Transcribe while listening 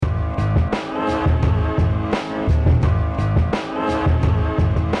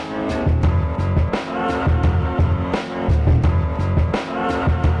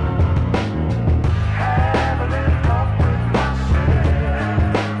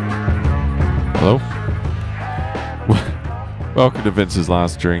Hello? Welcome to Vince's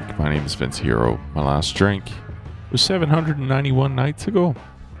Last Drink. My name is Vince Hero. My last drink was 791 nights ago.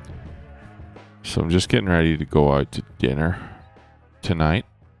 So I'm just getting ready to go out to dinner tonight.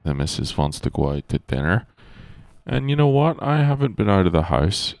 The missus wants to go out to dinner. And you know what? I haven't been out of the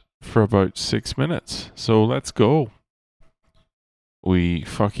house for about 6 minutes. So let's go. We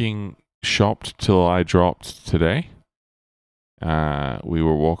fucking shopped till I dropped today. We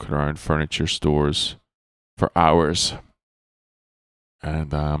were walking around furniture stores for hours.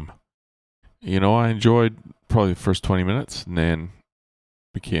 And, I enjoyed probably the first 20 minutes and then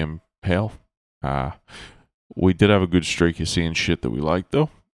became hell. We did have a good streak of seeing shit that we liked, though,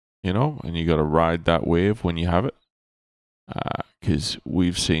 and you got to ride that wave when you have it. Because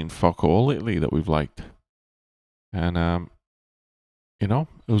we've seen fuck all lately that we've liked. And, it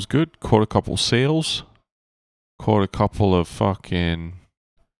was good. Caught a couple sales. Caught a couple of fucking...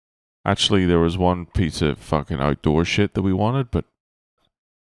 Actually, there was one piece of fucking outdoor shit that we wanted, but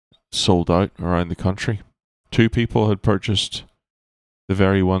sold out around the country. 2 people had purchased the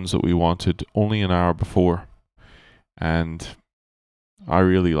very ones that we wanted only an hour before. And I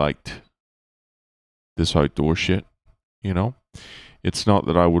really liked this outdoor shit, It's not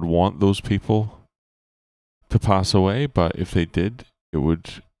that I would want those people to pass away, but if they did, it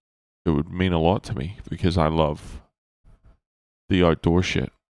would mean a lot to me because I love the outdoor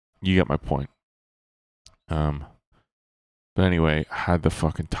shit. You get my point. But anyway, I had the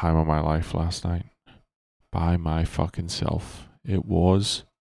fucking time of my life last night by my fucking self. It was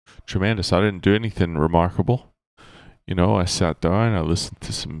tremendous. I didn't do anything remarkable. I sat down, I listened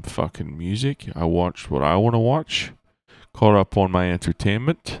to some fucking music. I watched what I want to watch. Caught up on my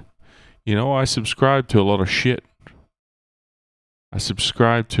entertainment. I subscribe to a lot of shit. I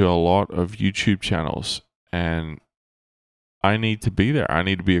subscribe to a lot of YouTube channels, and I need to be there. I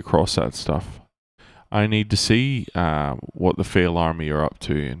need to be across that stuff. I need to see what the Fail Army are up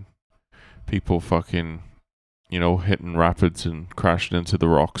to, and people fucking, hitting rapids and crashing into the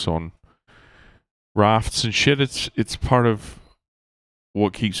rocks on rafts and shit. It's part of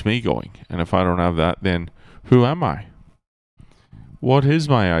what keeps me going. And if I don't have that, then who am I? What is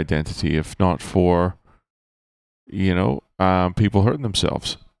my identity if not for, people hurting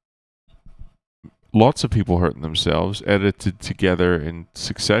themselves? Lots of people hurting themselves, edited together in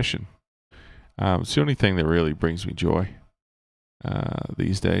succession. It's the only thing that really brings me joy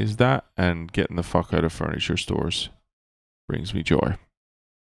these days. That and getting the fuck out of furniture stores brings me joy.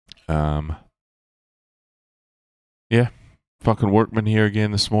 Fucking workman here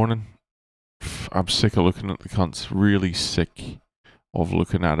again this morning. I'm sick of looking at the cunts. Really sick of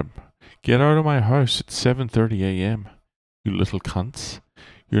looking at them. Get out of my house at 7:30 a.m. You little cunts.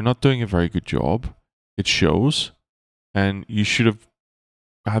 You're not doing a very good job. It shows. And you should have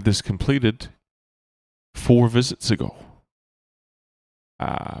had this completed 4 visits ago.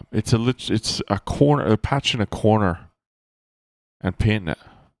 It's a corner, a patch in a corner, and painting it.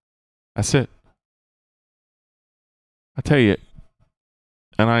 That's it. I tell you,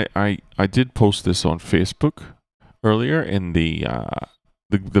 and I did post this on Facebook earlier. In the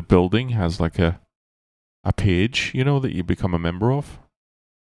building has like a page, that you become a member of,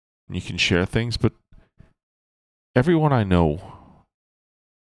 and you can share things. But everyone I know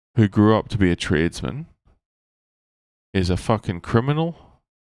who grew up to be a tradesman is a fucking criminal,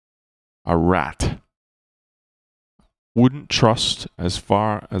 a rat. Wouldn't trust as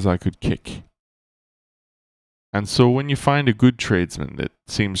far as I could kick. And so when you find a good tradesman that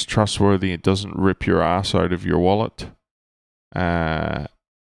seems trustworthy, it doesn't rip your ass out of your wallet,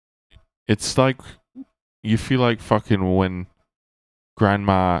 it's like you feel like fucking when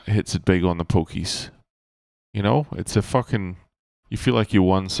grandma hits it big on the pokies. It's a fucking, you feel like you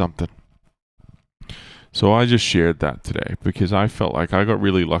won something. So I just shared that today because I felt like I got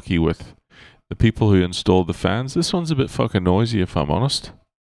really lucky with the people who installed the fans. This one's a bit fucking noisy if I'm honest. I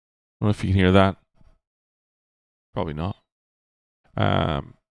don't know if you can hear that. Probably not.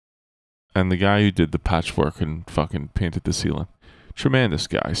 And the guy who did the patchwork and fucking painted the ceiling. Tremendous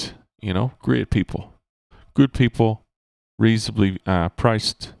guys. Great people. Good people. Reasonably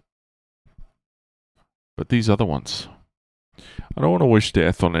priced. But these other ones. I don't want to wish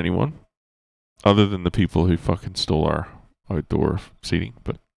death on anyone. Other than the people who fucking stole our outdoor seating.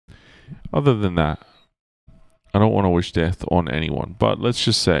 But other than that, I don't want to wish death on anyone. But let's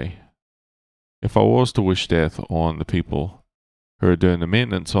just say, if I was to wish death on the people who are doing the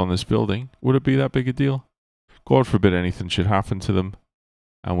maintenance on this building, would it be that big a deal? God forbid anything should happen to them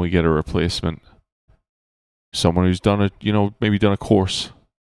and we get a replacement. Someone who's done maybe done a course.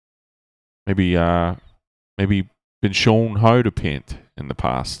 Maybe been shown how to paint in the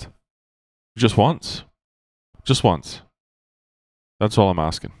past. Just once. Just once. That's all I'm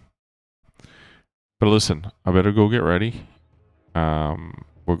asking. But listen, I better go get ready.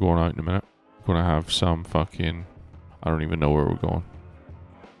 We're going out in a minute. We're going to have some fucking... I don't even know where we're going.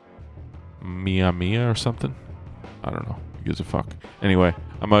 Mia or something? I don't know. Who gives a fuck? Anyway,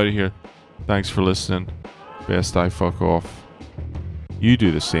 I'm out of here. Thanks for listening. Best I fuck off. You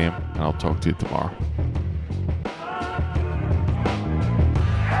do the same, and I'll talk to you tomorrow.